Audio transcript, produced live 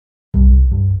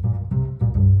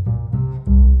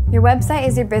Your website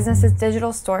is your business's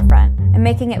digital storefront, and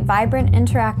making it vibrant,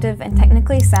 interactive, and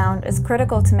technically sound is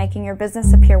critical to making your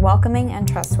business appear welcoming and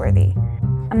trustworthy.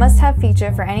 A must-have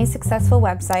feature for any successful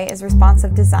website is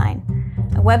responsive design,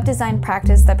 a web design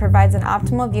practice that provides an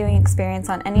optimal viewing experience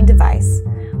on any device,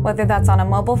 whether that's on a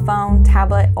mobile phone,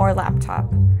 tablet, or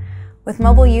laptop. With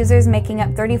mobile users making up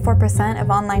 34%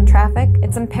 of online traffic,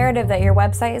 it's imperative that your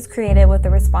website is created with a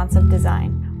responsive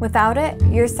design. Without it,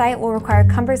 your site will require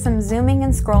cumbersome zooming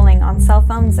and scrolling on cell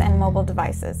phones and mobile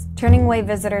devices, turning away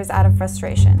visitors out of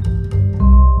frustration.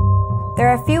 There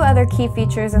are a few other key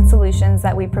features and solutions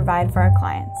that we provide for our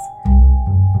clients.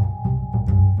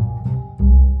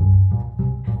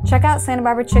 Check out Santa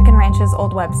Barbara Chicken Ranch's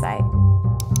old website.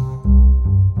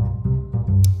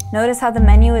 Notice how the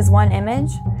menu is one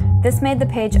image? This made the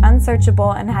page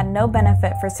unsearchable and had no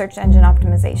benefit for search engine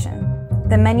optimization.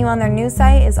 The menu on their new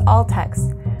site is all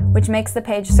text, which makes the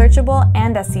page searchable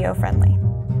and SEO friendly.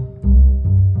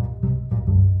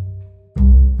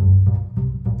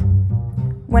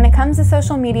 When it comes to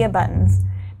social media buttons,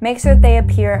 make sure that they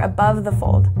appear above the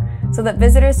fold, so that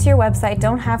visitors to your website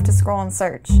don't have to scroll and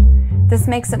search. This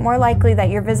makes it more likely that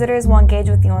your visitors will engage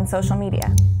with you on social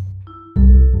media.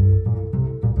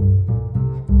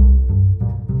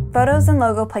 Photos and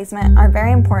logo placement are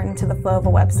very important to the flow of a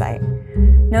website.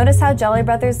 Notice how Jelly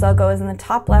Brothers logo is in the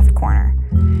top left corner.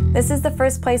 This is the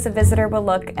first place a visitor will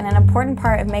look and an important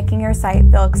part of making your site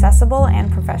feel accessible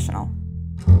and professional.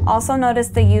 Also notice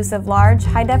the use of large,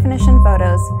 high-definition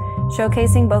photos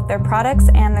showcasing both their products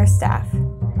and their staff.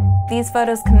 These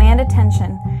photos command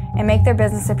attention and make their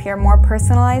business appear more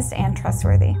personalized and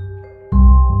trustworthy.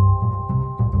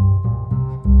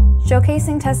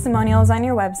 Showcasing testimonials on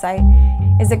your website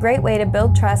is a great way to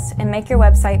build trust and make your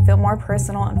website feel more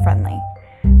personal and friendly.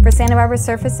 For Santa Barbara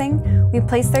Surfacing, we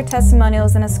place their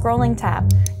testimonials in a scrolling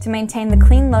tab to maintain the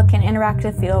clean look and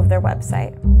interactive feel of their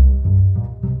website.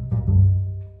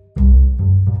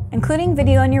 Including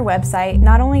video on your website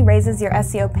not only raises your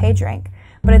SEO page rank,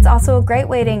 but it's also a great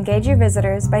way to engage your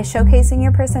visitors by showcasing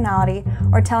your personality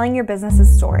or telling your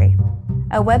business's story.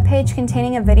 A web page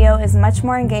containing a video is much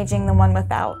more engaging than one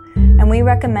without, and we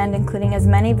recommend including as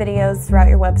many videos throughout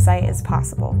your website as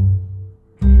possible.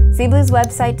 ZeeBlu's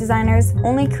website designers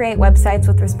only create websites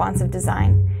with responsive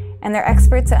design, and they're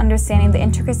experts at understanding the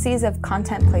intricacies of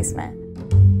content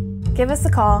placement. Give us a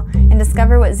call and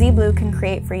discover what ZeeBlu can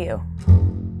create for you.